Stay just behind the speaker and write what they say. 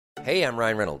Hey, I'm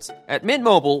Ryan Reynolds. At Mint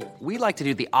Mobile, we like to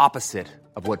do the opposite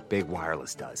of what Big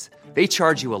Wireless does. They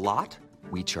charge you a lot,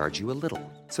 we charge you a little.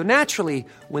 So naturally,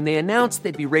 when they announced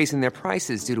they'd be raising their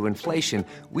prices due to inflation,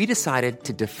 we decided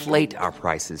to deflate our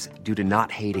prices due to not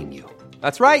hating you.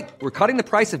 That's right. We're cutting the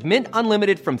price of Mint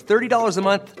Unlimited from $30 a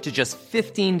month to just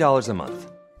 $15 a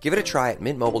month. Give it a try at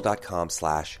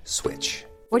mintmobile.com/switch.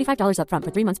 $45 up front for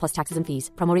 3 months plus taxes and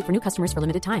fees. Promo rate for new customers for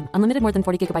limited time. Unlimited more than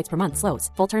 40 gigabytes per month. Slows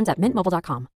full terms at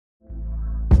mintmobile.com.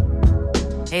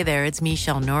 Hey there, it's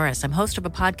Michelle Norris. I'm host of a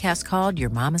podcast called Your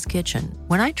Mama's Kitchen.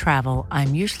 When I travel,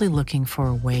 I'm usually looking for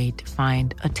a way to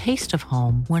find a taste of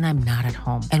home when I'm not at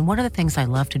home. And one of the things I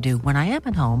love to do when I am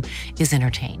at home is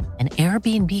entertain. And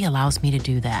Airbnb allows me to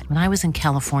do that. When I was in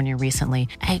California recently,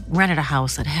 I rented a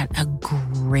house that had a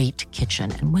great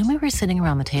kitchen. And when we were sitting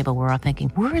around the table, we're all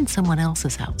thinking, we're in someone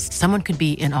else's house. Someone could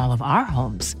be in all of our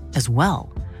homes as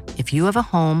well. If you have a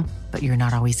home, but you're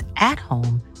not always at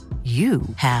home, you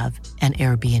have an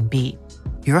Airbnb.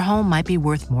 Your home might be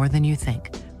worth more than you think.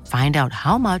 Find out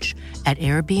how much at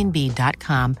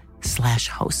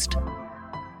airbnb.com/host.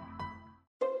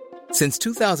 Since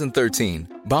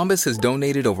 2013, Bombas has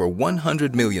donated over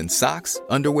 100 million socks,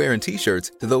 underwear, and T-shirts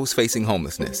to those facing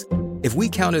homelessness. If we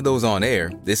counted those on air,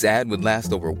 this ad would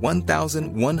last over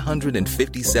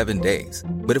 1,157 days.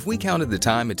 But if we counted the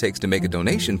time it takes to make a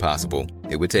donation possible,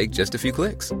 it would take just a few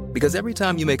clicks. Because every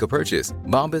time you make a purchase,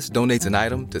 Bombas donates an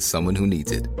item to someone who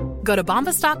needs it. Go to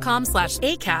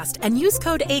bombas.com/ACAST and use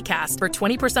code ACAST for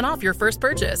 20% off your first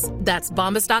purchase. That's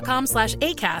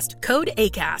bombas.com/ACAST, code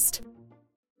ACAST.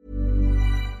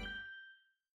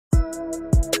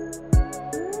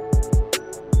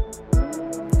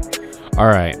 All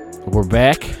right, we're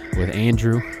back with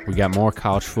Andrew. We got more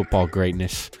college football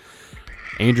greatness.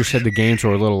 Andrew said the games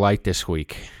were a little light this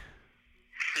week. Yeah,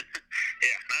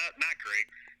 not great.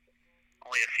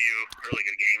 Only a few really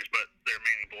good games, but they're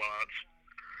mainly blowouts.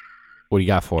 What do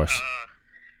you got for us?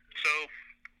 So,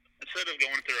 instead of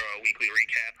going through a weekly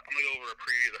recap, I'm going to go over a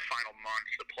preview of the final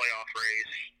months, the playoff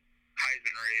race,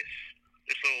 Heisman race,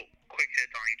 just little quick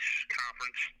hits on each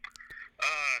conference.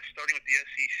 Starting with the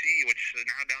SEC, which is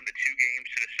now down to 2 games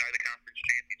to decide the conference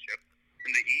championship.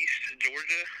 In the East,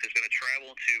 Georgia is going to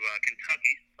travel to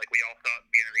Kentucky, like we all thought at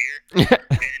the beginning of the year.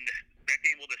 And that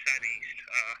game will decide the East.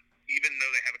 Even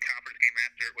though they have a conference game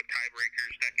after it with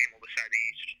tiebreakers, that game will decide the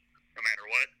East no matter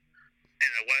what.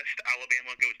 In the West,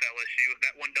 Alabama goes to LSU.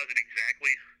 That one doesn't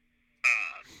exactly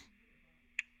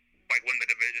win the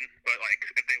division, but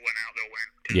if they win out, they'll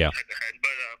win. Yeah. Head-to-head.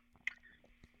 But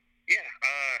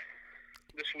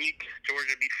this week,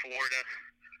 Georgia beat Florida,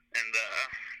 and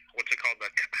what's it called,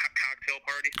 the cocktail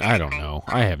party? I don't know.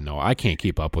 I can't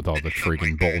keep up with all the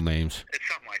freaking bowl names. It's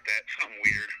something like that, something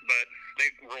weird. But they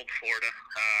rolled Florida.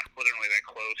 Wasn't really that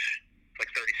close. It's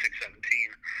like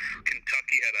 36-17.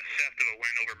 Kentucky had a theft of a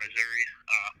win over Missouri,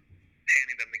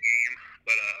 handing them the game.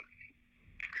 But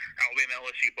Alabama and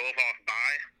LSU both off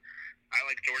bye. I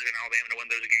like Georgia and Alabama to win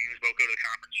those games. Both go to the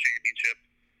conference championship.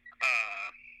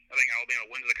 I think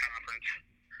Alabama wins the conference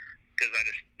because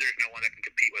there's no one that can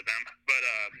compete with them. But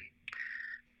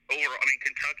overall,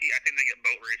 Kentucky, I think they get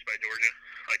boat raced by Georgia.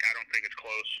 I don't think it's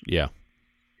close. Yeah.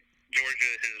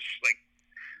 Georgia is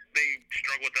they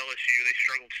struggle with LSU. They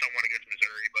struggled somewhat against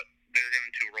Missouri, but they're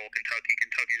going to roll Kentucky.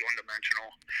 Kentucky's one-dimensional.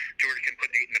 Georgia can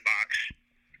put 8 in the box.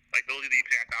 They'll do the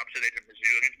exact opposite they did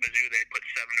Mizzou. Against Mizzou, they put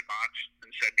 7 in the box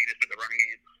and said beat us with the running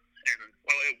game. And,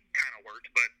 it kind of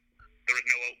worked, but there was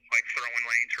no throwing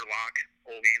lanes or lock.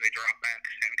 Whole game, they drop back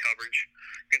and coverage.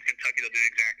 Against Kentucky, they'll do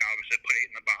the exact opposite. Put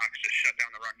 8 in the box, just shut down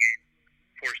the run game.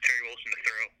 Force Terry Wilson to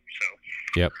throw. So,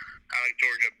 yep. I like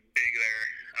Georgia big there.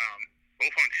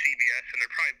 Both on CBS, and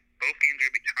they're probably both games are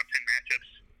going to be top 10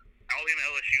 matchups.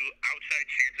 Alabama LSU outside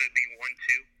chance of it being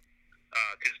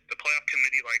 1-2 because the playoff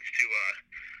committee likes to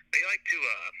they love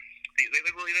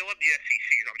the SEC.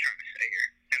 Is what I'm trying to say here,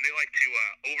 and they like to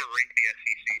overrank the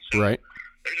SEC. So right.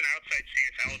 There's an outside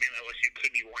chance Alabama LSU could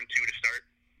be 1-2 to start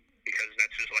because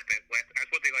that's just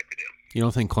that's what they like to do. You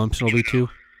don't think Clemson will be 2?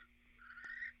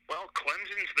 Well,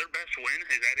 Clemson's their best win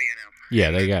is at A&M.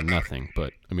 Yeah, they got nothing,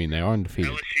 but they are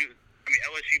undefeated. LSU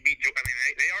beat.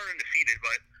 They are undefeated,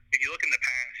 but if you look in the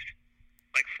past,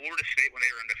 Florida State when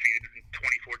they were undefeated in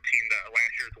 2014,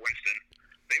 last year with Winston,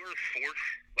 they were 4th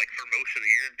for most of the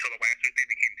year until the last week they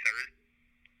became 3rd.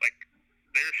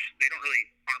 They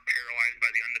aren't paralyzed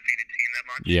by the undefeated team that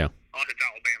much. Yeah. Unless it's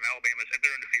Alabama. Alabama's if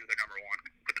they're undefeated, they're number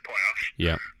 1 with the playoffs.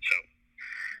 Yeah. So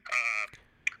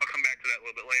I'll come back to that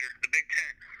a little bit later. The Big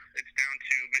Ten, it's down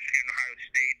to Michigan and Ohio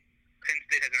State. Penn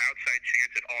State has an outside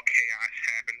chance if all chaos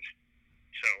happens.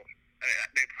 So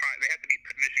they have to beat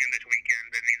Michigan this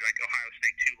weekend. They need Ohio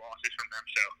State 2 losses from them.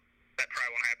 So that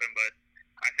probably won't happen, but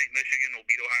I think Michigan will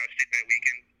beat Ohio State that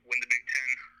weekend, win the Big Ten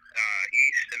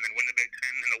East, and then win the Big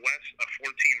Ten in the West. A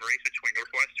 4-team race between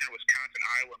Northwestern, Wisconsin,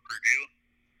 Iowa, and Purdue.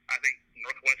 I think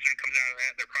Northwestern comes out of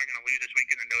that. They're probably going to lose this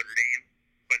weekend to Notre Dame,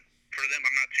 but for them,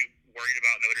 I'm not too worried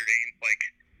about Notre Dame. Like,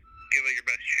 give it your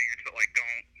best chance, but like,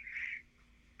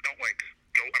 don't like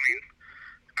go. I mean,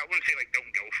 I wouldn't say like don't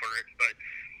go for it, but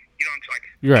you know, it's like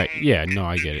you're right. Yeah, no,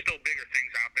 I get it. There's still bigger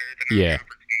things out there. It's a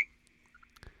non-conference game,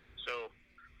 so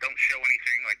don't show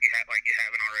anything like you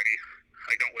haven't already.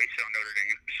 Like, don't waste it on Notre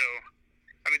Dame. So,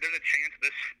 I mean, there's a chance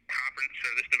this conference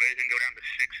or this division go down to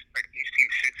 6. Like each team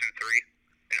 6-3,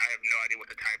 and I have no idea what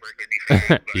the tiebreaker defense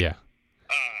is. But, yeah.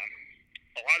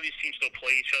 A lot of these teams still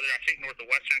play each other. I think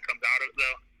Northwestern comes out of it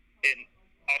though, and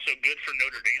also good for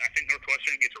Notre Dame. I think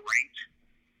Northwestern gets ranked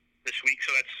this week,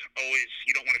 so that's always,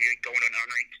 you don't want to be like, going to an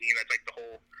unranked team. That's like the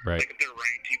whole, right. Like if they're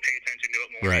ranked, you pay attention to it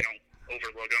more. Right. You don't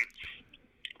overlook them.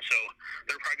 So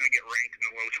they're probably going to get ranked in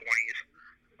the low 20s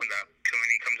when the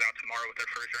committee comes out tomorrow with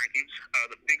their first rankings.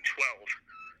 The Big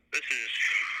 12, this is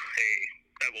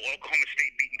Oklahoma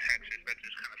State beating Texas. That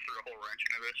just kind of threw a whole wrench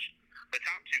into this. The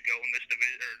top two go in this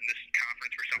division or in this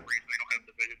conference for some reason. They don't have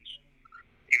divisions,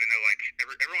 even though like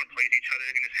everyone plays each other.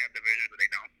 They can just have divisions, but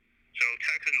they don't. So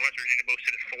Texas and West Virginia both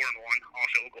sit at 4-1.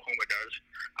 Also, Oklahoma does.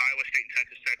 Iowa State and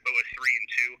Texas Tech both at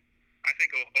 3-2. I think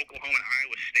Oklahoma and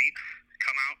Iowa State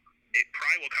come out. It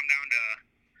probably will come down to,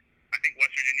 I think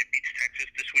West Virginia beats Texas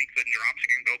this week, then drops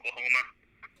against Oklahoma.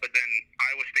 But then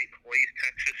Iowa State plays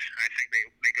Texas. I think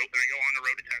they go on the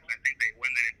road to Texas. I think they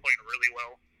win. They've been playing really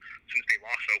well since they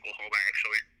lost to Oklahoma,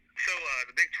 actually. So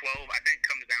the Big 12, I think,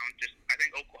 comes down I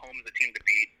think Oklahoma's the team to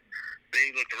beat.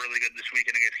 They looked really good this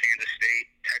weekend against Kansas State.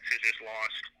 Texas just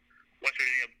lost. West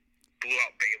Virginia blew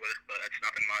out Baylor, but that's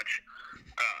nothing much.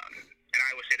 And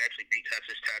Iowa State actually beat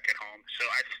Texas Tech at home. So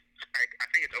I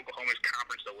think it's Oklahoma's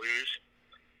conference to lose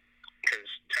because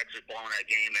Texas blowing that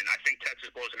game, and I think Texas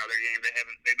blows another game.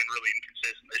 They've been really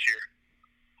inconsistent this year.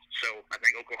 So I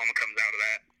think Oklahoma comes out of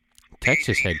that.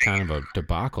 Texas had kind of a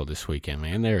debacle this weekend,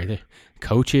 man. They're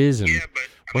coaches and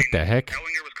what the heck?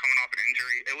 Ellinger was coming off an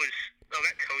injury.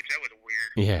 That coach, that was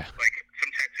weird. Yeah. Like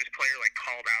some Texas player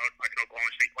called out like an Oklahoma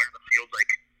State player in the field,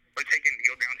 like they're taking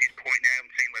Neil down. He's pointing at him,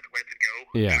 saying let it go.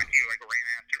 Yeah. And he ran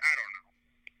after. I don't know.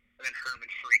 And then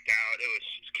Herman freaked out. It was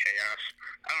just chaos.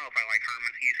 I don't know if I like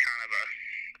Herman. He's kind of a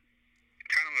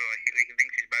he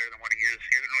thinks he's better than what he is.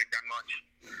 He hasn't really done much.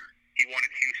 He won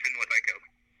at Houston with like a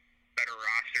better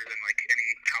roster than like any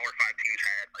Power 5 teams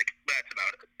had. Like that's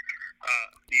about it.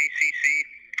 The ACC,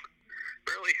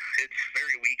 really, it's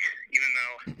very weak. Even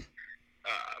though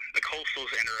the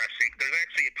Coastal's interesting. There's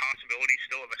actually a possibility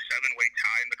still of a 7-way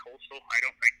tie in the Coastal. I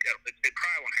don't think it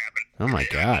probably won't happen. Oh my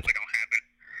God! It don't happen.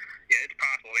 Yeah, it's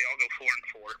possible. They all go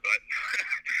 4-4, but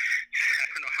I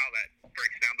don't know how that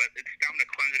breaks down. But it's down to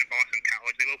Clemson and Boston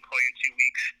College. They will play in 2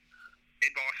 weeks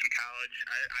in Boston College.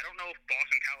 I don't know if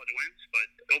Boston College wins, but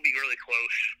it'll be really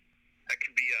close. That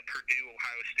could be Purdue,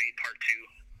 Ohio State Part 2,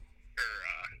 or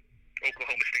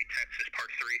Oklahoma State, Texas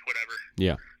Part 3, whatever.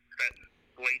 Yeah. That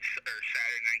late or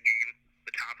Saturday night game,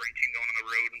 the top-ranked team going on the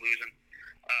road and losing.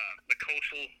 The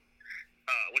Coastal.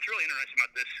 What's really interesting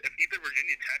about this, if either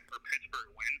Virginia Tech or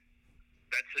Pittsburgh win,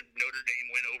 that's a Notre Dame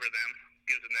win over them.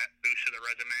 Gives them that boost to the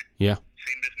resume. Yeah.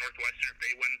 Same as Northwestern. If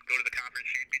they win, go to the conference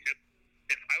championship.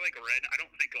 If I like red, I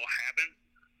don't think it'll happen,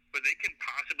 but they can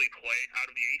possibly play out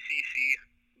of the ACC,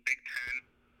 Big Ten,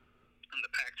 and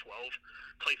the Pac-12,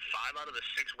 play 5 out of the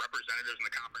 6 representatives in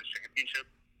the conference championship.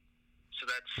 So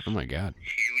that's Oh my God.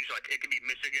 huge. Like it could be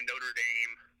Michigan, Notre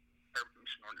Dame,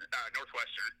 or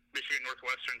Northwestern, Michigan,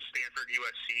 Northwestern, Stanford,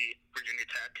 USC, Virginia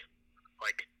Tech.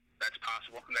 Like that's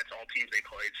possible, and that's all teams they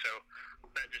played. So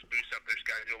that just boosts up their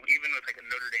schedule. Even with like a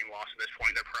Notre Dame loss at this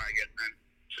point, they're probably getting in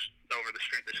just over the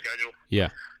strength of schedule. Yeah.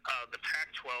 The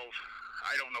Pac-12,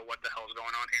 I don't know what the hell's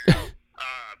going on here.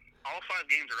 All 5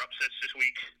 games are upsets this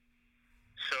week.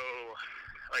 So,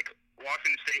 like,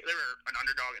 Washington State, they were an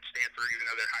underdog at Stanford, even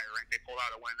though they're higher ranked. They pulled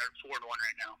out a win. They're 4-1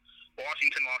 right now.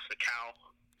 Washington lost to Cal,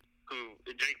 who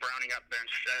Jake Browning got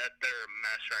benched. They're a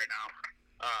mess right now.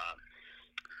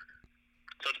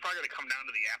 So it's probably going to come down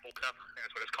to the Apple Cup.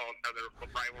 That's what it's called. Another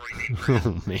rivalry game.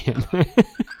 Oh man.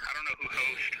 I don't know who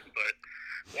hosts, but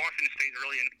Washington State's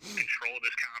really in control of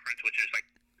this conference, which is like,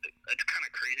 it's kind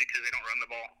of crazy because they don't run the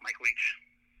ball. Mike Leach,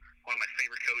 one of my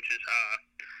favorite coaches.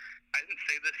 I didn't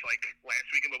say this like last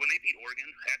weekend, but when they beat Oregon,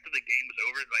 after the game was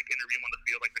over, like interview him on the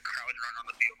field, like the crowd's running on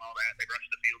the field and all that. They rush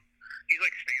the field. He's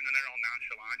like standing there all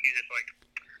nonchalant. He's just like,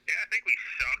 yeah, I think we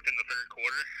sucked in the third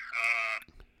quarter.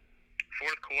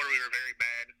 Fourth quarter, we were very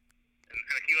bad, and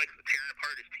like he likes tearing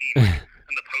apart his team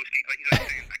in the post game. Like he's like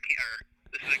saying, "I can't." Or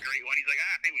this is a great one. He's like,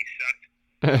 I think we sucked.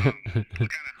 We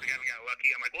kind of got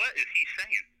lucky. I'm like, what is he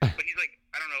saying? But he's like,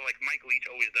 I don't know, like Mike Leach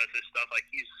always does this stuff. Like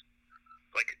he's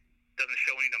like doesn't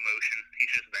show any emotion. He's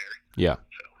just there. Yeah.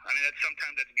 So I mean,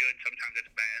 sometimes that's good, sometimes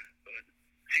that's bad. But it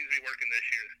seems to be working this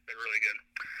year. They're really good.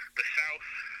 The South,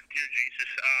 dear Jesus,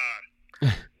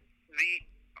 the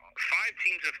 5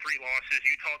 teams have 3 losses.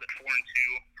 Utah's at 4-2,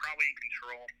 probably in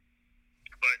control.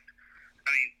 But I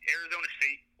mean, Arizona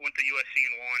State went to USC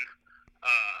and won.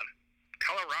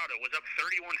 Colorado was up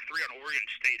 31-3 on Oregon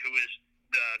State, who is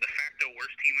the de facto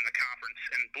worst team in the conference,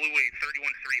 and blew a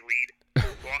 31-3 lead,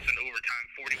 lost in overtime,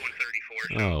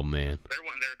 41-34. So Oh, man. they're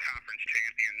one of their conference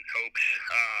champion hopes.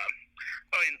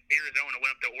 And Arizona went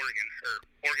up to Oregon, or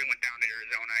Oregon went down to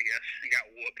Arizona, I guess, and got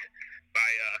whooped by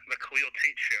the Khalil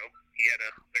Tate show. He had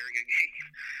a very good game.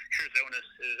 Arizona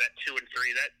is at 2-3.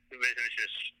 That division is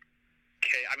just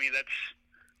okay. I mean, that's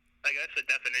the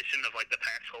definition of like the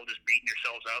Pac-12 just beating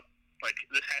yourselves up. Like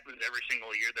this happens every single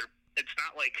year. It's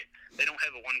not like they don't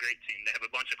have one great team. They have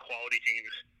a bunch of quality teams,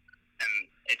 and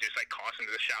it just like costs them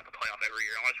to the shot the playoff every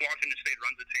year. Unless Washington State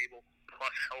runs the table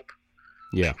plus help.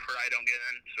 Yeah. For I don't get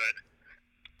in. But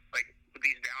like with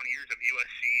these down years of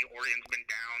USC, Oregon's been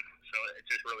down, so it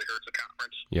just really hurts the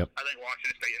conference. Yep. I think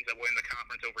Washington State ends up winning the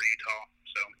conference over Utah,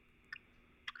 so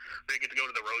they get to go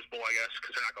to the Rose Bowl, I guess,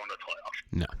 because they're not going to the playoffs.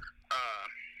 No.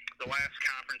 The last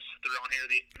conference they're on here,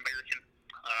 the American,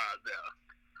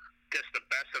 the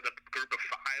best of the group of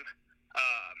 5.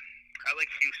 I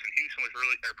like Houston. Houston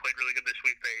played really good this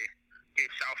week. They gave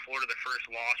South Florida the first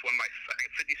loss, won by I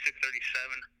think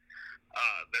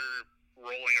 56-37. They're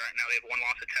rolling right now. They have 1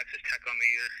 loss at Texas Tech on the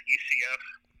year. UCF,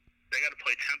 they got to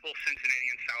play Temple, Cincinnati,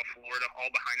 and South Florida,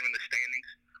 all behind them in the standings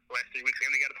the last 3 weeks.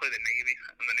 And they got to play the Navy,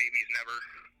 and the Navy's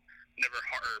never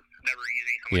hard, never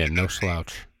easy. Yeah, no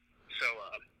slouch. So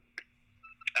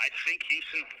I think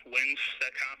Houston wins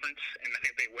that conference, and I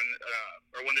think they win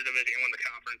the division and win the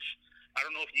conference. I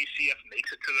don't know if UCF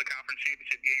makes it to the conference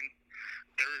championship game.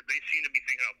 They seem to be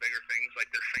thinking about bigger things,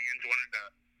 like their fans wanted to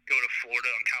go to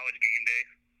Florida on College game day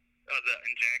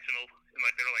in Jacksonville, and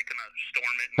like they're like gonna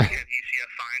storm it and like, have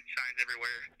UCF signs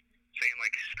everywhere saying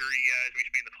like "screw you guys, we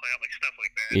should be in the playoff," like stuff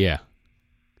like that. Yeah.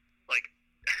 Like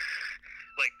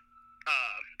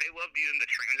they loved using the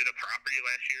transitive property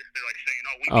last year. They're like saying,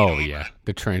 "Oh, we beat Auburn.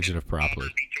 The transitive property.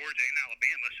 Auburn beat Georgia and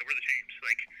Alabama, so we're the champs."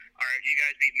 Like, all right, you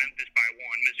guys beat Memphis by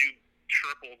 1. Mizzou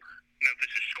tripled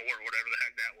Memphis' score, whatever the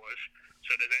heck that was.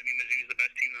 So does that mean Mizzou's the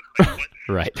best team? Like, what?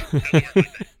 Right. Doesn't work like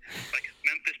that. Like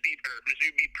Mizzou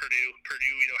beat Purdue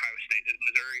beat Ohio State. Is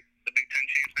Missouri the Big Ten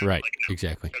champs now? Right. Like, no,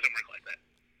 Exactly. Doesn't work like that.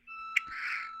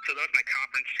 So those are my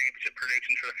conference championship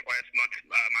predictions for the last month.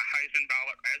 My Heisman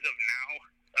ballot as of now: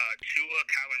 Tua,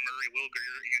 Kyler Murray, Will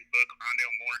Grier, Ian Book,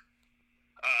 Rondale Moore.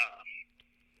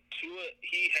 Tua,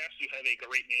 he has to have a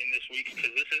great game this week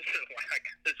because this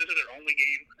is their only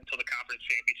game until the conference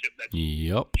championship that's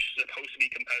supposed to be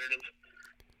competitive.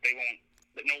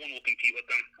 No one will compete with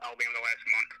them. Alabama the last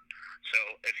month. So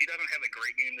if he doesn't have a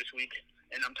great game this week,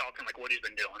 and I'm talking like what he's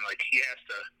been doing, like he has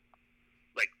to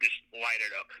like just light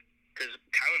it up because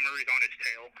Kyler Murray's on his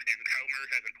tail, and Kyler Murray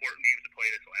has important games to play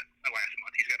this last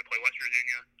month. He's got to play West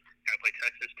Virginia, got to play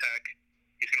Texas Tech.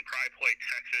 He's going to probably play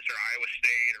Texas or Iowa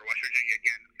State or West Virginia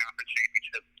again in the conference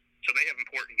championship. So they have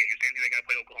important games. And they got to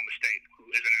play Oklahoma State, who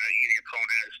isn't eating a prone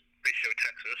as they show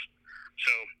Texas.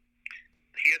 So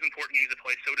he has important games to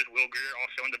play. So does Will Grier,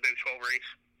 also in the Big 12 race.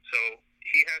 So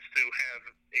he has to have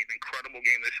an incredible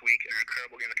game this week and an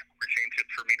incredible game in the conference championship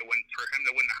for him to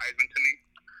win the Heisman to me.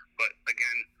 But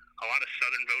again, a lot of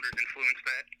Southern voters influenced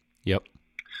that. Yep.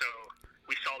 So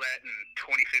we saw that in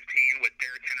 2015 with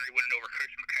Derrick Henry winning over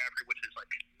Christian McCaffrey, which is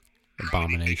like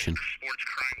abomination. Sports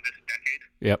crime this decade.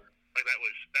 Yep. Like that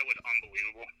was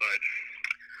unbelievable. But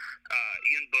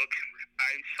Ian Book,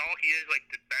 I saw he is like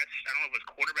the best. I don't know if it was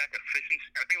quarterback efficiency.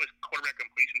 I think it was quarterback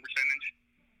completion percentage.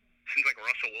 Seems like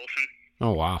Russell Wilson.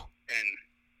 Oh wow. And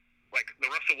like the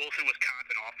Russell Wilson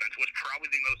Wisconsin offense was probably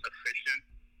the most efficient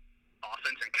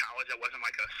offense in college. That wasn't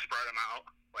like a spread them out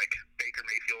like Baker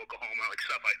Mayfield, Oklahoma, like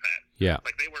stuff like that. Yeah.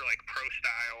 Like they were like pro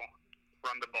style,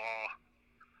 run the ball,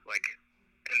 like.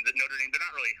 And Notre Dame, they're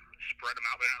not really spread them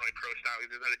out. They're not really pro style. They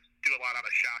do a lot out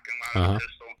of shotgun, a lot out of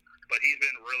pistol. But he's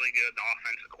been really good. The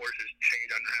offense, of course, has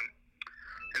changed under him.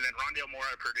 And then Rondale Moore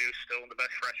at Purdue, still the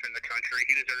best freshman in the country.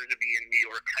 He deserves to be in New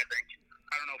York, I think.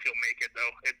 I don't know if he'll make it,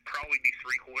 though. It'd probably be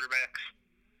 3 quarterbacks.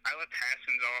 I left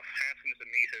Haskins off. Haskins, to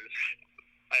me,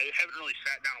 I haven't really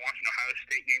sat down and watched an Ohio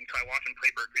State game until I watched him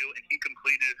play Purdue, and he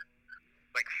completed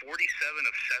like 47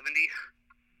 of 70.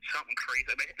 Something crazy.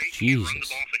 They can't run the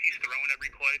ball, so he's throwing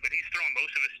every play, but he's throwing most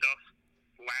of his stuff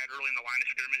laterally in the line of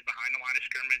scrimmage, behind the line of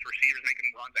scrimmage, receivers making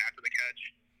runs after the catch.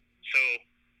 So,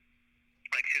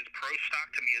 like, his pro stock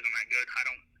to me isn't that good.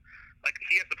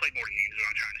 He has to play more games, is what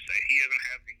I'm trying to say. He doesn't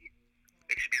have the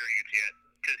experience yet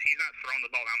because he's not throwing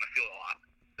the ball down the field a lot.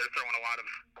 They're throwing a lot of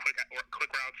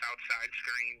quick routes outside,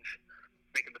 screens,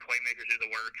 making the playmakers do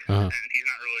the work, and he's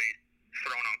not really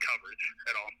throwing on coverage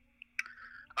at all.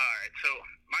 All right, so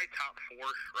my top 4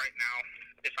 right now,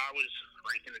 if I was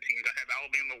ranking the teams, I have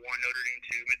Alabama 1, Notre Dame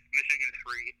 2, Michigan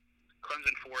 3,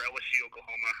 Clemson 4, LSU,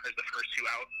 Oklahoma as the first 2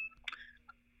 out.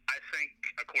 I think,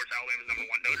 of course, Alabama's number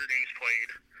 1. Notre Dame's played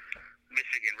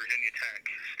Michigan, Virginia Tech,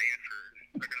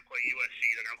 Stanford. They're going to play USC.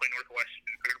 They're going to play Northwestern.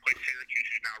 They're going to play Syracuse,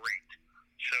 who's now ranked.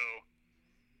 So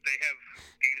they have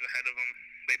games ahead of them.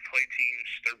 They've played teams.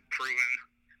 They're proven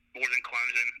more than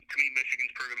Clemson. To me,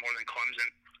 Michigan's proven more than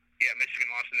Clemson. Yeah, Michigan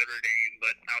lost to Notre Dame,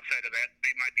 but outside of that, they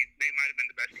might have been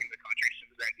the best team in the country since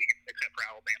that game, except for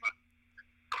Alabama.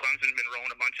 Clemson's been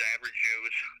rolling a bunch of average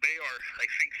Joes. They are, I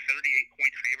think,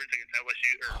 38-point favorites against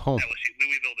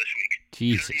Louisville this week.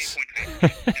 Jesus. 38-point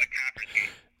favorites in a conference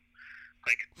game.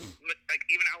 Like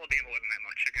even Alabama wasn't that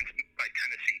much against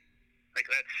Tennessee. Like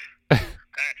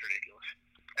that's ridiculous.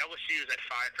 LSU is at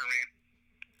 5 for me.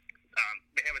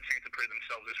 They have a chance to prove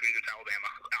themselves this week against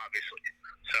Alabama, obviously.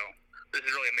 So this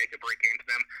is really a make or break game for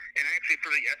them. And actually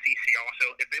for the SEC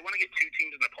also, if they want to get 2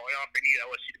 teams in the playoff, they need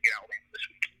LSU to get Alabama this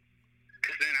week.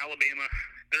 Because then Alabama,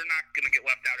 they're not going to get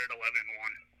left out at 11-1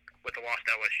 with the loss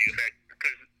to LSU.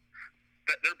 Because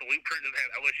their blueprint is to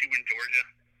have LSU and Georgia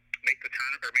make the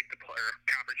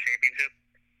conference championship,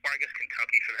 or I guess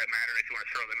Kentucky for that matter, if you want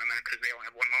to throw them in there, because they only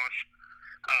have 1 loss.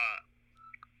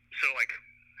 So like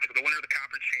the winner of the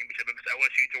conference championship, if it's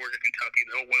LSU, Georgia, Kentucky,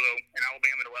 they'll go, and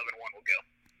Alabama at 11-1 will go.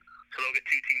 So they'll get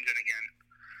 2 teams in again.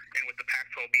 And with the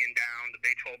Pac-12 being down, the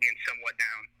Big 12 being somewhat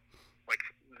down, like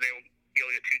they'll be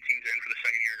able to get 2 teams in for the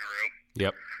second year in a row.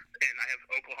 Yep. And I have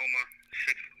Oklahoma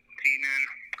 6th team in.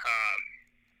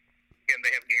 And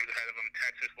they have games ahead of them.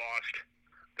 Texas lost.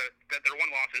 Their 1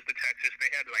 loss is to Texas.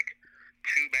 They had 2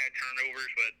 bad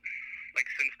turnovers, but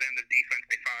since then the defense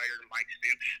they fired Mike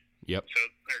Stoops. Yep. So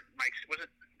is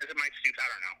it Mike Stoops? I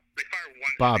don't know. They fired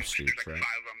 1. Bob Stoops, there's 5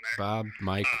 of them there. Bob,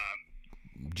 Mike,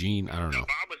 Gene. I don't know.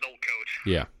 Bob was the old coach.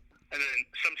 Yeah. And then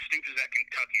some Stoops is at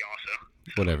Kentucky also.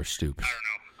 Whatever Stoops. I don't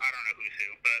know who's who,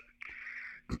 but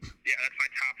yeah, that's my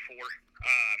top 4.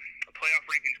 The playoff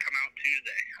rankings come out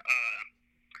Tuesday.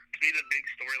 To me, the big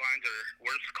storylines are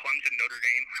where's Clemson, Notre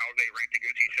Dame, how are they ranked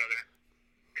against each other?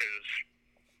 Because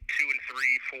 2 and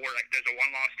 3, 4, there's a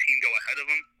 1-loss team go ahead of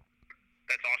them.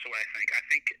 That's also what I think. I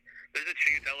think there's a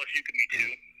chance LSU can be 2,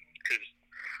 because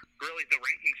really the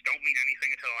rankings don't mean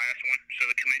anything until the last one. So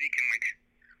the committee can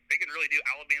they can really do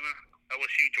Alabama,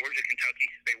 LSU, Georgia, Kentucky.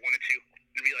 They wanted to.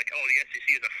 It'd be like, oh, the SEC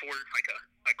is a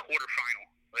quarterfinal.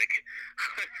 They can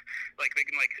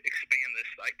expand this.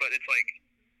 But it's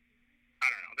I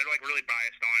don't know. They're really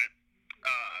biased on it.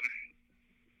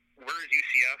 Whereas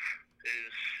UCF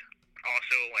is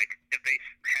also if they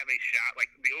have a shot,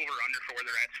 the over under for where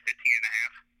they're at is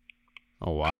 15.5.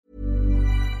 Oh wow.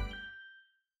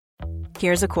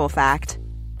 Here's a cool fact.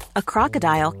 A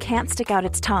crocodile can't stick out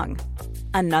its tongue.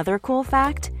 Another cool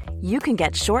fact, you can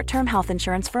get short-term health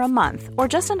insurance for a month or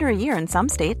just under a year in some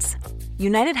states.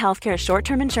 United Healthcare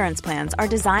short-term insurance plans are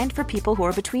designed for people who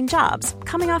are between jobs,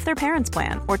 coming off their parents'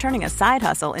 plan, or turning a side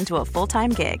hustle into a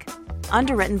full-time gig.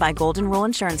 Underwritten by Golden Rule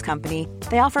Insurance Company,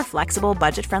 they offer flexible,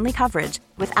 budget-friendly coverage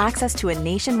with access to a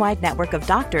nationwide network of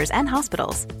doctors and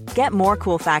hospitals. Get more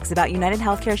cool facts about United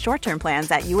Healthcare short-term plans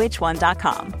at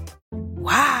uh1.com.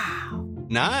 Wow.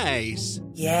 Nice.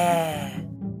 Yeah.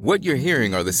 What you're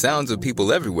hearing are the sounds of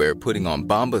people everywhere putting on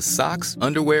Bombas socks,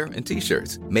 underwear, and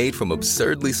T-shirts made from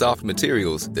absurdly soft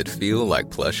materials that feel like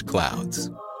plush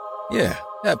clouds. Yeah,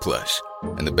 that plush.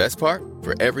 And the best part?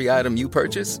 For every item you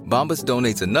purchase, Bombas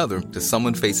donates another to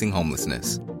someone facing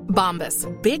homelessness. Bombas.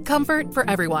 Big comfort for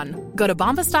everyone. Go to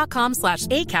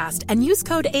bombas.com/ACAST and use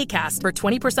code ACAST for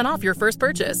 20% off your first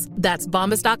purchase. That's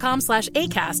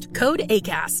bombas.com/ACAST. Code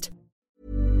ACAST.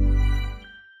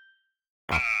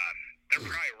 They're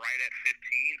probably right at 15.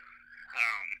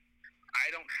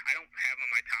 I don't have them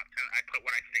in my top 10. I put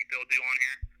what I think they'll do on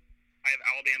here. I have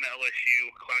Alabama, LSU,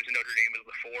 Clemson, Notre Dame as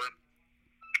the 4.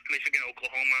 Michigan,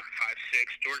 Oklahoma, 5-6.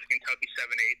 Georgia, Kentucky,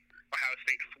 7-8. Ohio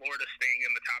State, Florida staying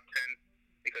in the top 10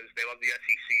 because they love the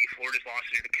SEC. Florida's lost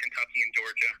to Kentucky and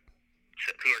Georgia,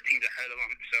 who are teams ahead of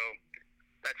them. So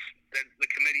the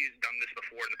committee's done this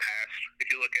before in the past.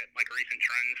 If you look at recent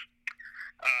trends.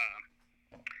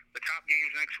 The top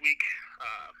games next week,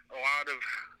 a lot of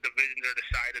divisions are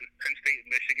decided. Penn State,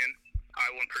 Michigan,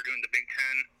 Iowa, and Purdue in the Big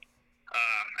Ten.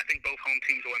 I think both home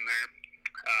teams will win there.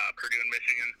 Purdue and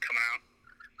Michigan coming out.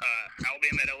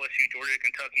 Alabama at LSU, Georgia,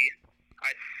 Kentucky.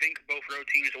 I think both road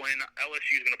teams win.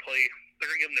 LSU is going to play. They're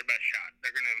going to give them their best shot.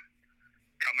 They're going to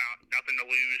come out, nothing to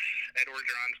lose. Ed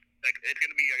Orgeron's it's going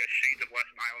to be like a shades of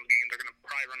West Islands game. They're going to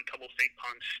probably run a couple safe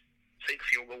punts, safe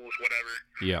field goals, whatever.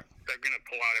 Yeah. They're going to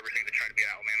pull out everything to try to beat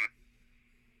Alabama.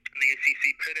 In the ACC,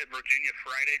 Pitt at Virginia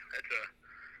Friday. That's a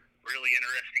really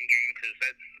interesting game because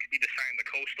that could be deciding the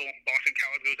Coastal. Boston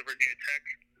College goes to Virginia Tech.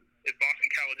 If Boston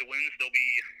College wins, they'll be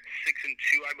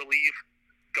 6-2, I believe,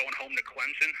 going home to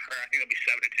Clemson. Or I think they'll be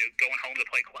 7-2, going home to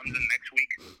play Clemson next week.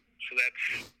 So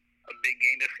that's a big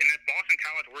game. And if Boston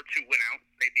College were to win out,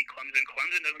 they beat Clemson.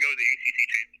 Clemson doesn't go to the ACC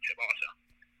championship also.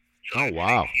 So oh,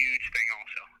 wow. That's a huge thing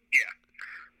also. Yeah.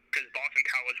 Because Boston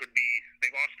College would be,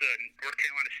 they lost to North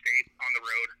Carolina State on the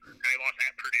road, and they lost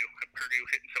at Purdue. Purdue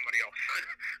hitting somebody else.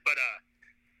 But,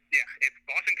 yeah, if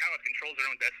Boston College controls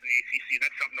their own destiny in the ACC,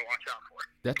 that's something to watch out for.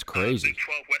 That's crazy. Big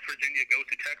 12, West Virginia goes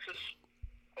to Texas.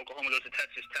 Oklahoma goes to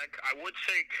Texas Tech. I would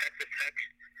say Texas Tech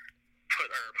put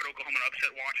Oklahoma in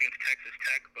upset watch against Texas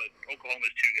Tech, but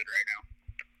Oklahoma's too good right now.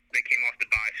 They came off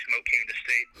the bye, smoke Kansas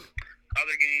State.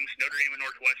 Other games, Notre Dame and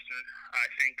Northwestern. I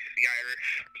think the Irish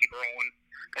keep rolling.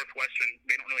 Northwestern,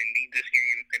 they don't really need this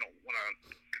game. They don't want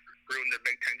to ruin their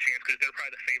Big Ten chance because they're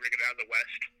probably the favorite to get out of the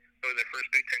West. Go to their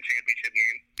first Big Ten championship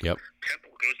game. Yep.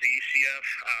 Temple goes to UCF,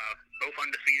 both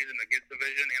undefeated in the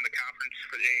division and the conference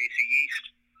for the AAC East.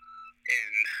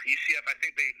 And UCF, I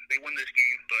think they win this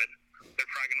game, but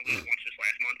they're probably going to lose once this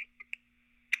last month.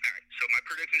 All right, so my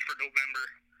predictions for November.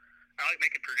 I like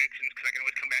making predictions because I can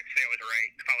always come back and say I was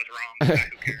right. If I was wrong,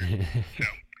 who cares? So,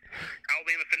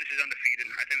 Alabama finishes undefeated.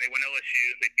 I think they win LSU.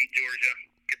 They beat Georgia,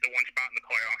 get the one spot in the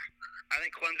playoff. I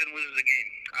think Clemson loses the game.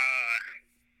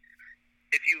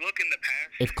 If you look in the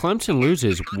past, if Clemson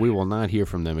loses, we will not hear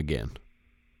from them again.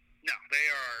 No,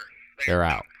 they're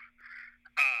out.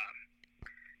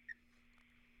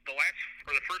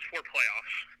 The first four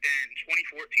playoffs in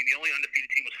 2014, the only undefeated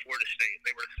team was Florida State.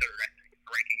 They were third, I think,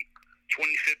 ranking.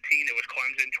 2015, it was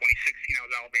Clemson. 2016, it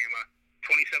was Alabama.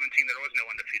 2017, there was no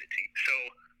undefeated team. So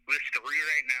there's three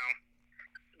right now.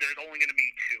 There's only going to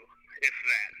be two, if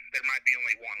that. There might be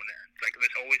only one there. It's like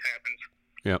this always happens.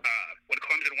 Yep. When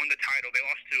Clemson won the title, they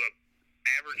lost to an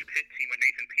average Pitt team with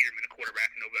Nathan Peterman, a quarterback,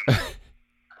 in November.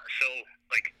 So,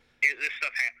 like, this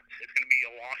stuff happens. It's going to be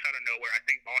a loss out of nowhere. I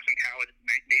think Boston College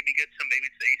maybe gets some. Maybe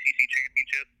it's the ACC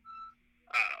championship.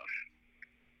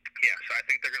 Yeah, so I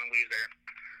think they're going to lose there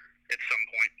at some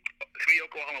point. To me,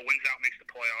 Oklahoma wins out, makes the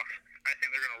playoff. I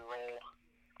think they're going to roll.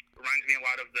 Reminds me a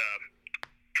lot of the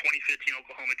 2015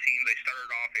 Oklahoma team. They started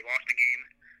off, they lost a game.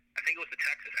 I think it was to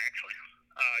Texas, actually.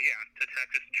 Yeah, to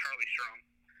Texas and Charlie Strong.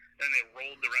 Then they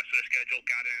rolled the rest of the schedule,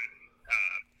 got in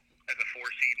as a 4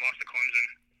 seed, lost to Clemson.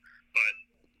 But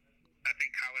I think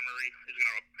Kyler Murray is going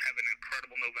to have an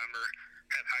incredible November,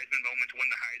 have Heisman moments, win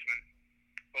the Heisman.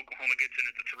 Oklahoma gets in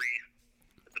at the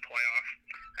 3 at the playoff.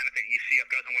 And I think UCF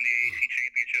doesn't win the AAC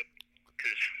championship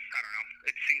because, I don't know,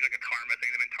 it seems like a karma thing.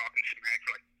 They've been talking smack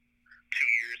for like 2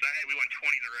 years. Hey, we won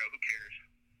 20 in a row. Who cares?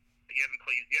 You haven't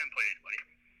played anybody.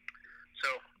 So,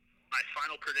 my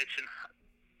final prediction,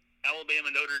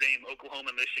 Alabama, Notre Dame,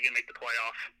 Oklahoma, Michigan make the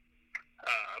playoff.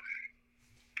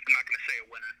 I'm not going to say a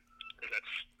winner because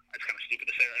that's kind of stupid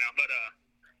to say right now. But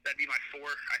that'd be my 4.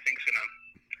 I think is going to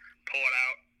pull it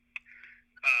out.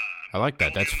 I like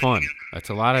that. That's fun. That's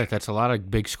a lot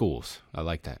of big schools. I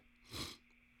like that.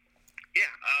 Yeah.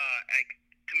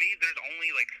 To me, there's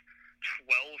only like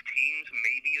 12 teams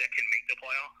maybe that can make the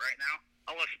playoff right now,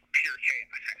 unless pure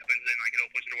chaos happens and like it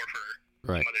opens the door for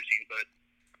some other teams. But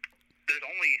there's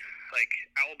only like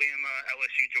Alabama,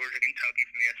 LSU, Georgia, Kentucky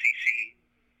from the SEC,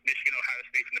 Michigan, Ohio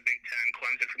State from the Big Ten,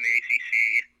 Clemson from the ACC.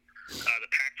 The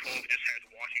Pac-12 just has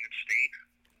Washington State.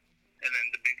 And then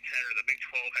the Big 10 or the Big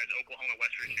 12 has Oklahoma,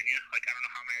 West Virginia. Like, I don't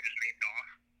know how many I just named off,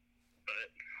 but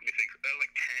let me think.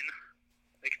 Like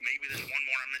 10. Like, maybe there's one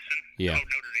more I'm missing. Yeah. Oh,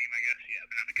 Notre Dame, I guess. Yeah,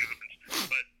 they're not in the conference.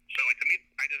 But, so, like, to me,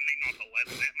 I just named off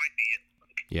 11. That might be it.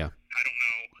 Like, yeah. I don't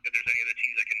know if there's any other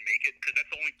teams that can make it, because that's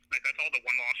that's all the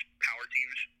one-loss power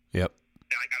teams. Yep.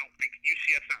 And, like, I don't think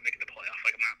UCF's not making the playoff.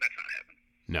 Like, that's not happening.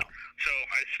 No. So,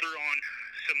 I just threw on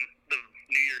the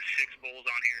New Year's 6 bowls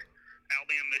on here.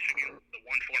 Alabama, Michigan, the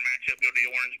 1-4 matchup, go to the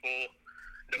Orange Bowl.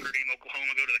 Notre Dame,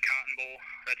 Oklahoma, go to the Cotton Bowl.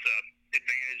 That's a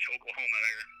advantage Oklahoma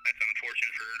there. That's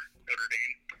unfortunate for Notre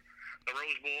Dame. The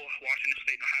Rose Bowl, Washington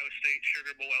State and Ohio State.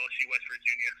 Sugar Bowl, LSU, West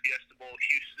Virginia. Fiesta Bowl,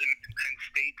 Houston, Penn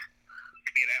State.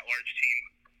 Could be an at-large team.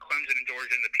 Clemson and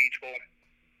Georgia in the Peach Bowl.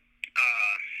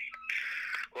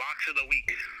 Locks of the week.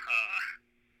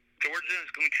 Georgia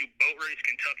is going to boat race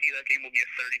Kentucky. That game will be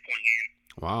a 30-point game.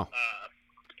 Wow.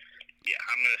 Yeah,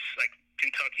 I'm going to, like,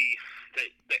 Kentucky,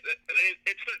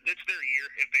 it's their year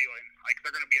if they win. Like,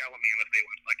 they're going to beat Alabama if they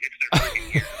win. Like, it's their freaking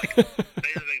year. Like,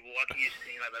 they are the luckiest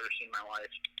team I've ever seen in my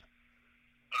life.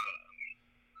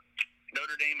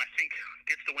 Notre Dame, I think,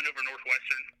 gets the win over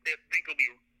Northwestern. I think it'll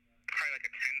be probably like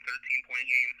a 10, 13-point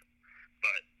game.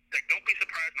 But like, don't be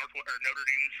surprised Notre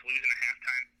Dame's losing at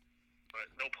halftime. But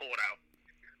they'll pull it out.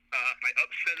 My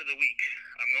upset of the week,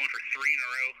 I'm going for 3 in a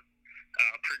row.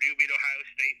 Purdue beat Ohio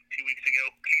State 2 weeks ago.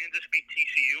 Kansas beat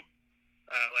TCU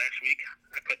last week.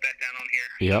 I put that down on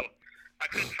here. Yep. So I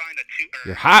couldn't find a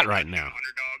You're hot right now.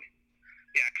 Underdog.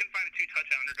 Yeah, I couldn't find a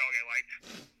 2-touchdown underdog I liked.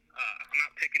 I'm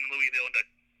not picking Louisville to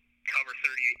cover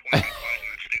 38 points.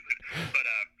 That's stupid. But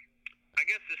I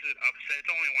guess this is an upset.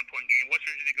 It's only a 1-point game. West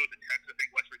Virginia goes to Texas. I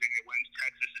think West Virginia wins.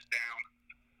 Texas is down.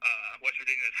 West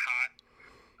Virginia is hot.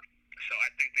 So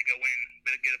I think they go in.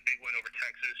 They get a big win over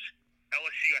Texas.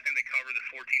 LSU, I think they cover the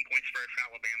 14-point spread for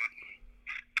Alabama.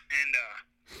 And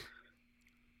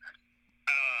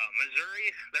Missouri,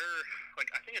 they're like,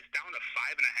 I think it's down to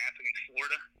 5.5 against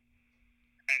Florida.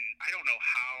 And I don't know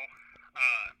how.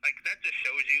 Like, that just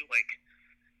shows you, like,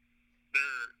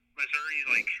 Missouri's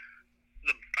like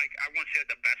I won't say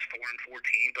it's the best 4-4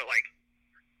 team, but like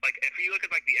if you look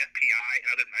at like the FPI and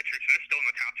other metrics, they're still in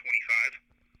the top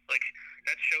 25. Like,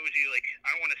 that shows you, like,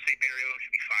 I don't want to say Barry Odom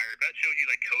should be fired, but that shows you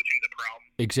like coaching's a problem.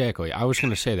 Exactly. I was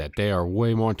going to say that they are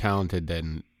way more talented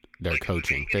than their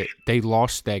coaching. They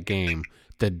lost that game.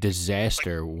 The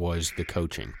disaster was the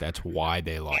coaching. That's why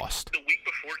they lost. Like, the week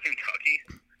before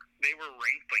Kentucky, they were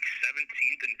ranked like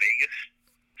 17th in Vegas.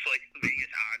 So like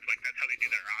Vegas odds, like that's how they do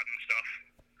their odds and stuff.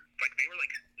 Like they were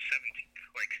like 17th.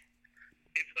 Like,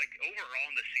 it's like overall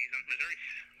in the season, Missouri's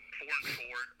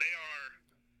 4-4. They are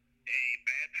a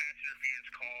bad pass interference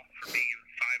call for being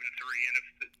 5-3, and if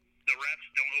the refs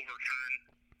don't overturn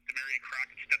Demarion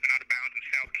Crockett stepping out of bounds in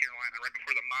South Carolina right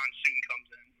before the monsoon comes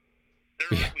in,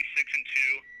 they're likely 6-2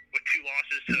 with 2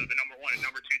 losses to the number 1 and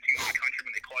number 2 teams in the country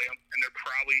when they play them, and they're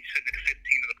probably sitting at 15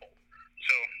 in the poll.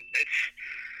 So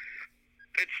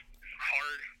it's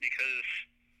hard because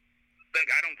like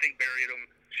I don't think Barry Odom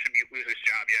should lose his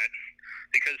job yet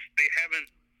because they haven't.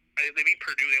 They beat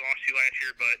Purdue. They lost to last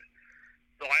year, but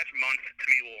the last month to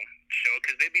me will show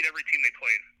because they beat every team they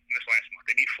played in this last month.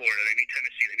 They beat Florida. They beat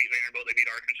Tennessee. They beat Vanderbilt. They beat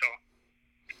Arkansas.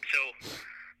 So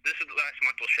this is the last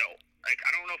month will show. Like, I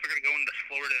don't know if they're going to go into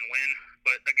Florida and win,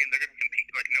 but again, they're going to compete.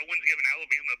 Like, no one's given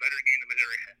Alabama a better game than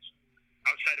Missouri has.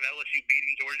 Outside of LSU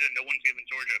beating Georgia, no one's given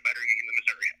Georgia a better game than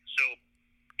Missouri has. So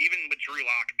even with Drew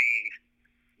Lock being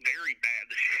very bad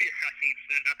this year, I think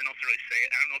there's nothing else to really say it.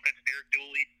 I don't know if that's Derek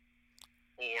Dooley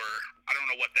or I don't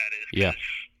know what that is. Yeah.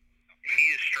 He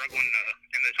is struggling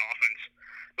in this offense.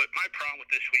 But my problem with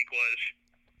this week was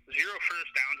 0 first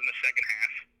downs in the second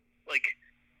half. Like,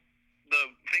 the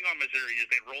thing on Missouri is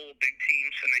they roll big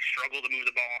teams and they struggle to move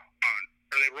the ball on,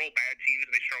 or they roll bad teams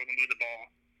and they struggle to move the ball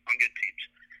on good teams.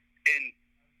 And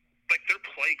like their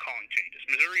play calling changes.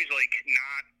 Missouri's like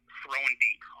not throwing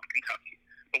deep on Kentucky,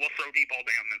 but we'll throw deep all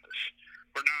day on Memphis.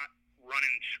 We're not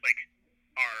running like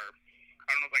I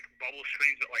don't know, like bubble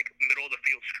screens, but like middle of the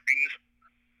field screens.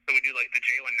 So we do like the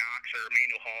Jalen Knox or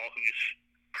Emmanuel Hall, who's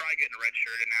probably getting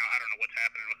redshirted now. I don't know what's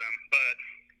happening with him, but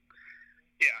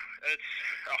yeah, it's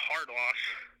a hard loss.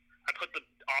 I put the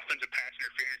offensive pass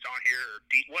interference on here, or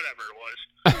deep, whatever it was.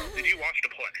 Did you watch the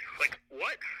play? Like,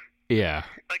 what? Yeah.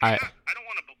 Like, I don't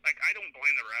want to, like, I don't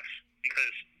blame the refs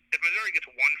because if Missouri gets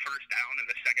 1 first down in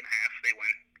the second half, they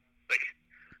win. Like,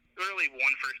 literally 1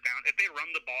 first down. If they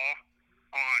run the ball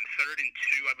on 3rd and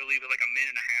 2, I believe, with like a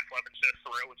minute and a half left instead of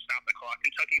throw and stop the clock,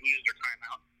 Kentucky loses their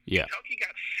timeout. Yeah. Kentucky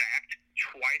got sacked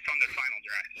twice on their final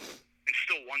drive and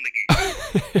still won the game.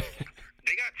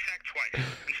 They got sacked twice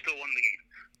and still won the game.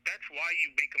 That's why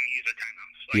you make them use their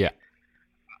timeouts. Like, yeah.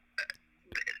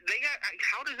 They got.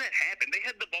 How does that happen? They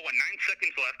had the ball with 9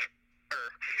 seconds left, or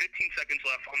 15 seconds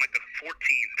left on like the 14.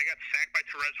 They got sacked by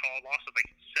Terez Hall, lost of like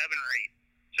 7 or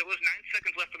 8. So it was 9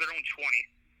 seconds left of their own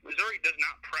 20. Missouri does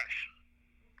not press.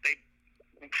 They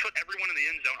put everyone in the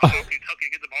end zone. Allow Kentucky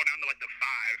to get the ball down to like the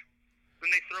 5. Then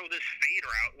they throw this fade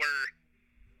route where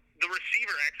the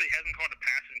receiver actually hasn't caught a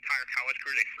pass his entire college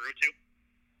career they threw to.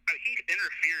 I mean, he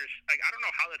interferes. Like, I don't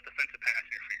know how that's defensive pass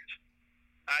interference.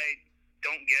 I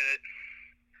don't get it.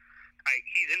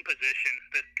 He's in position.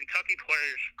 The Kentucky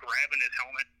player's grabbing his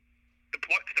helmet. The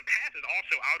pass is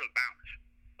also out of bounds.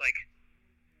 Like,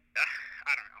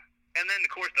 I don't know. And then, of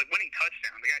course, the winning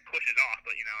touchdown, the guy pushes off,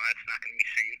 but, you know, that's not going to be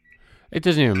seen. It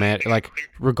doesn't even matter. Like,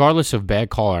 regardless of bad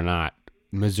call or not,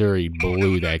 Missouri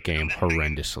blew that game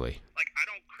horrendously. Like, I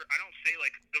don't say,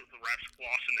 like, the refs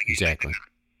lost in the game.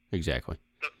 Exactly.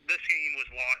 This game was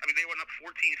lost. I mean, they went up 14-3.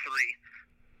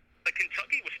 Like, Kentucky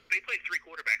played 3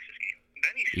 quarterbacks this game.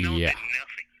 Benny Snell Yeah. did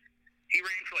nothing. He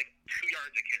ran for like 2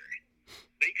 yards a carry.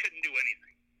 They couldn't do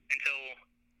anything until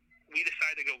we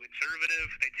decided to go conservative.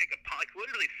 They take a punt, like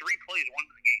literally 3 plays won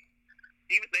the game.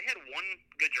 They had one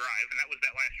good drive, and that was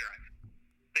that last drive.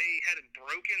 They had a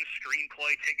broken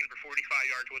screenplay taken for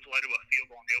 45 yards, which led to a field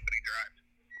goal on the opening drive.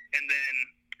 And then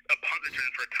a punt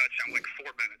return for a touchdown, like 4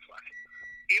 minutes left.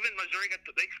 Even Missouri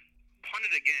they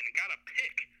punted again, got a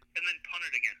pick, and then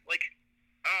punted again. Like,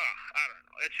 I don't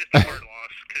know. It's just a hard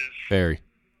loss because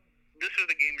this is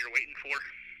the game you're waiting for.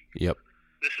 Yep.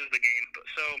 This is the game.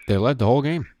 So They led the whole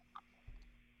game.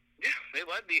 Yeah, they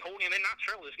led the whole game. They not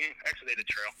trail this game. Actually, they did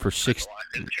trail. For 6.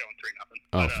 They did trailing 3-0.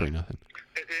 Oh, But, 3-0.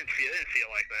 It didn't feel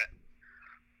like that.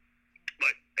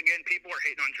 But again, people are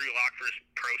hating on Drew Lock for his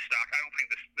pro stock. I don't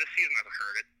think this season hasn't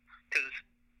hurt it because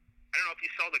I don't know if you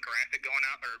saw the graphic going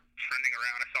out or trending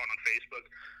around. I saw it on Facebook.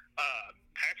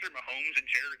 Patrick Mahomes and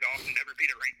Jared Goff never beat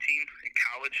a ranked team in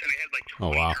college, and they had like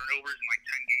 20 turnovers in like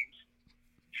 10 games.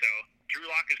 So Drew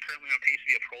Lock is currently on pace to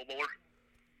be a Pro Bowler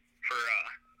for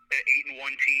an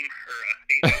 8-1 team or a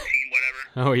 8-0 team, whatever.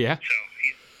 Oh, yeah? So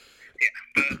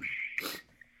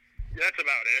but that's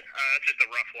about it. That's just a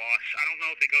rough loss. I don't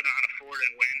know if they go down to Florida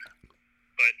and win,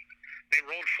 but they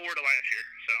rolled Florida last year,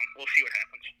 so we'll see what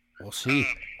happens. We'll see.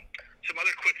 Some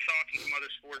other quick thoughts and some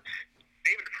other sports.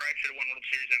 David Price should have won World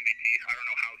Series MVP. I don't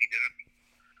know how he didn't.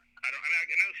 I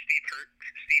know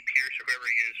Steve Pierce or whoever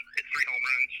he is hit 3 home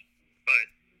runs, but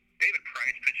David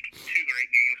Price pitched 2 great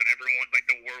games, and everyone, like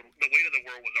the weight of the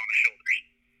world was on his shoulders.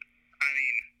 I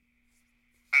mean,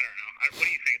 I don't know. What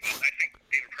do you think? I think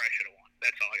David Price should have won.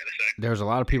 That's all I got to say. There's a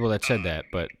lot of people that said that,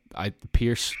 but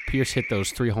Pierce hit those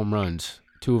 3 home runs,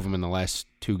 2 of them in the last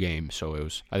 2 games. So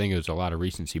I think it was a lot of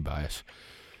recency bias.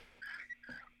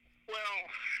 Well,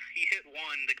 he hit 1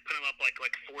 to put him up like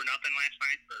 4-0 last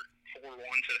night, or 4-1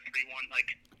 to 3-1. Like,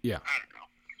 yeah, I don't know.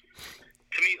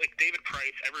 To me, like David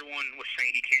Price, everyone was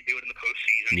saying he can't do it in the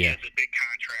postseason. Yeah. He has a big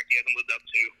contract he hasn't lived up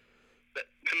to. But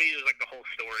to me, it was like the whole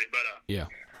story. But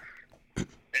yeah.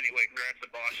 Anyway, congrats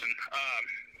to Boston.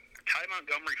 Ty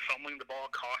Montgomery fumbling the ball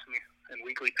cost me in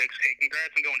weekly picks. Hey,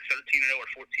 congrats on going 13-0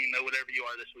 or 14-0, whatever you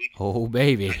are this week. Oh,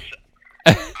 baby.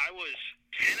 I was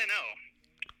 10-0.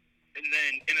 And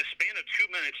then in a span of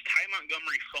 2 minutes, Ty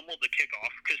Montgomery fumbled the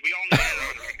kickoff because we all know Aaron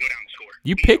Rodgers would go down and score.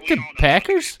 You picked the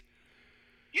Packers?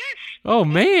 Yes. Oh,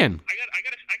 man. I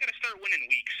gotta start winning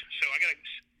weeks. So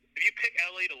if you pick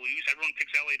LA to lose, everyone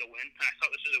picks LA to win. And I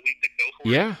thought this was a week to go for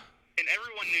it. Yeah. And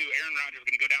everyone knew Aaron Rodgers was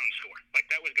going to go down and score. Like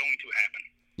that was going to happen.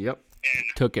 Yep. And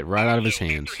took it right out of his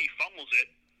hands. After he fumbles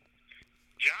it,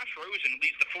 Josh Rosen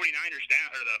leads the 49ers down,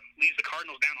 or leads the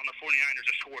Cardinals down on the 49ers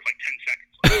to score with like 10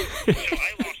 seconds. So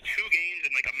I lost 2 games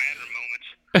in like a matter of moments.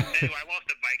 Anyway, I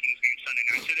lost the Vikings game Sunday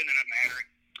night, so it didn't end up mattering.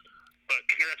 But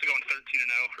congrats to going 13-0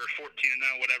 or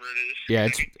 14-0, whatever it is.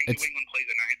 Yeah, it's New England plays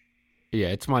at night.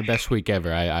 Yeah, it's my best week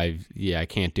ever. I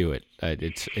can't do it. I've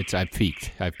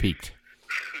peaked.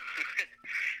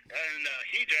 And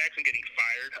Hugh Jackson getting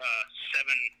fired,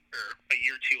 a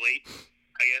year too late,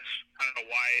 I guess. I don't know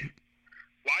why.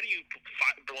 Why do you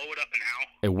blow it up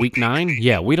now? At week 9?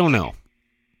 Yeah, we don't know.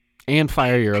 And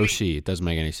fire your OC. It doesn't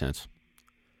make any sense.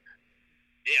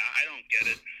 Yeah, I don't get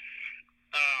it.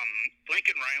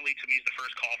 Lincoln Riley, to me, is the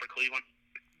first call for Cleveland.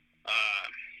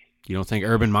 You don't think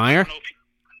Urban Meyer?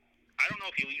 I don't know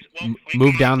if he leaves. Well,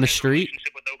 Move down the street?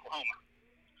 With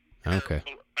Oklahoma. Okay.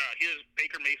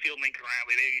 Baker Mayfield, Lincoln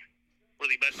Riley, they were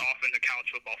the best offense in college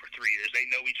football for 3 years. They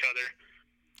know each other.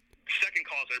 Second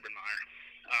call is Urban Meyer.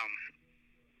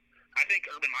 I think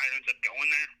Urban Meyer ends up going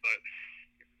there, but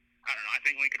I don't know. I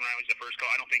think Lincoln Riley's the first call.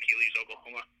 I don't think he leaves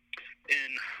Oklahoma.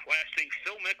 And last thing,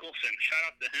 Phil Mickelson. Shout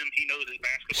out to him. He knows his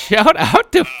basketball. Shout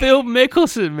out to Phil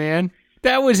Mickelson, man.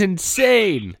 That was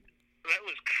insane. That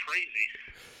was crazy.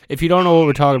 If you don't know what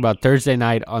we're talking about, Thursday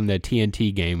night on the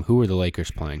TNT game, who were the Lakers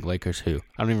playing? Lakers who?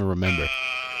 I don't even remember.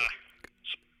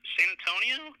 San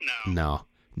Antonio? No. No.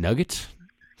 Nuggets?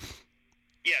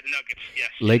 Yeah, the Nuggets, yes.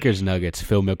 Lakers Nuggets.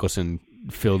 Phil Mickelson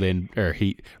filled in,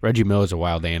 Reggie Miller's a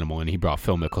wild animal, and he brought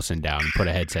Phil Mickelson down and put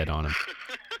a headset on him.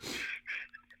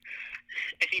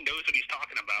 And he knows what he's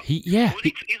talking about. He's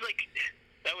like,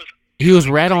 that was. He was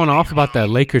rattling off about the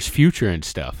Lakers' future and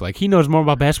stuff. Like, he knows more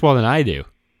about basketball than I do.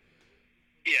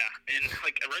 Yeah, and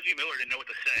like Reggie Miller didn't know what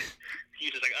to say. He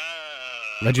was just like,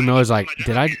 Reggie Miller's like,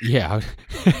 did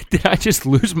I just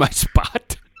lose my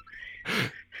spot?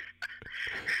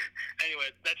 Anyway,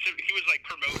 he was like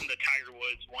promoting the Tiger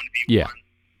Woods 1v1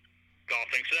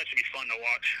 golfing, so that should be fun to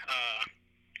watch.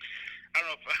 I don't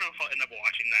know if I'll end up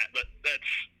watching that, but that's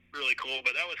really cool.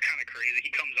 But that was kind of crazy.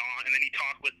 He comes on and then he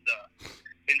talked with the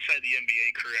inside the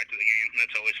NBA crew after the game, and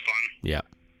that's always fun. Yeah.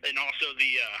 And And also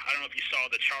I don't know if you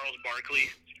saw the Charles Barkley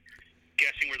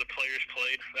guessing where the players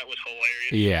played. That was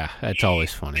hilarious. Yeah, that's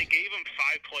always funny. They gave him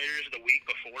 5 players the week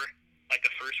before, like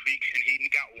the first week, and he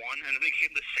got 1, and then they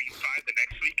gave him the same 5 the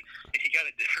next week, and he got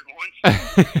a different one.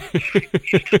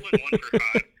 He still went 1 for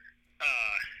 5.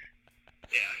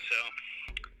 Yeah, so,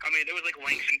 I mean, there was like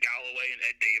Langston Galloway and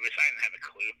Ed Davis. I didn't have a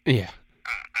clue. Yeah.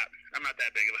 I'm not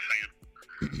that big of a fan.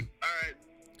 All right.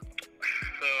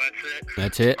 So that's it.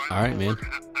 That's it. Final All right, man.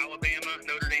 Alabama,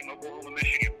 Notre Dame, Oklahoma,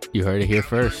 Michigan. You heard it here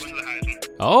first. Wins the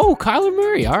Heisman. Oh, Kyler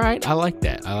Murray. All right. I like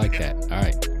that. All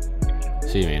right.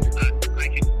 See you, man.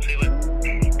 Thank you. See you later.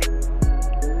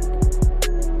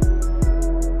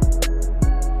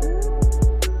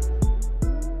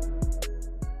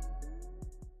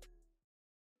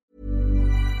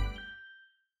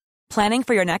 Planning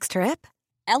for your next trip?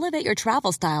 Elevate your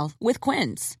travel style with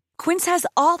Quince. Quince has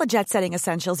all the jet-setting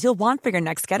essentials you'll want for your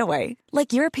next getaway,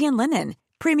 like European linen,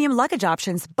 premium luggage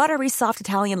options, buttery soft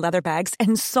Italian leather bags,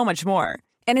 and so much more.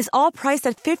 And is all priced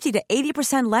at 50 to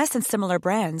 80% less than similar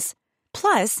brands.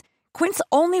 Plus, Quince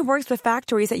only works with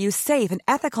factories that use safe and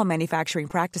ethical manufacturing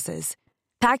practices.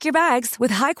 Pack your bags with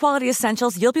high-quality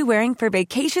essentials you'll be wearing for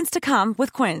vacations to come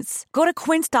with Quince. Go to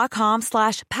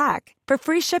quince.com/pack for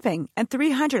free shipping and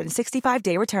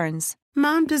 365-day returns.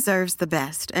 Mom deserves the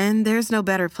best, and there's no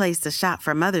better place to shop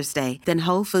for Mother's Day than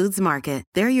Whole Foods Market.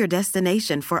 They're your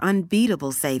destination for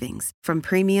unbeatable savings, from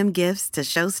premium gifts to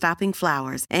show-stopping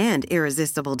flowers and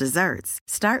irresistible desserts.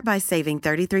 Start by saving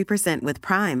 33% with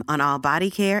Prime on all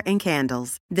body care and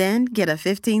candles. Then get a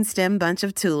 15-stem bunch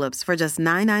of tulips for just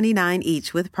 $9.99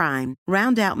 each with Prime.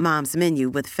 Round out Mom's menu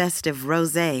with festive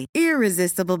rosé,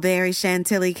 irresistible berry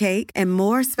chantilly cake, and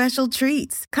more special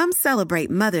treats. Come celebrate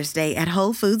Mother's Day at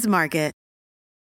Whole Foods Market.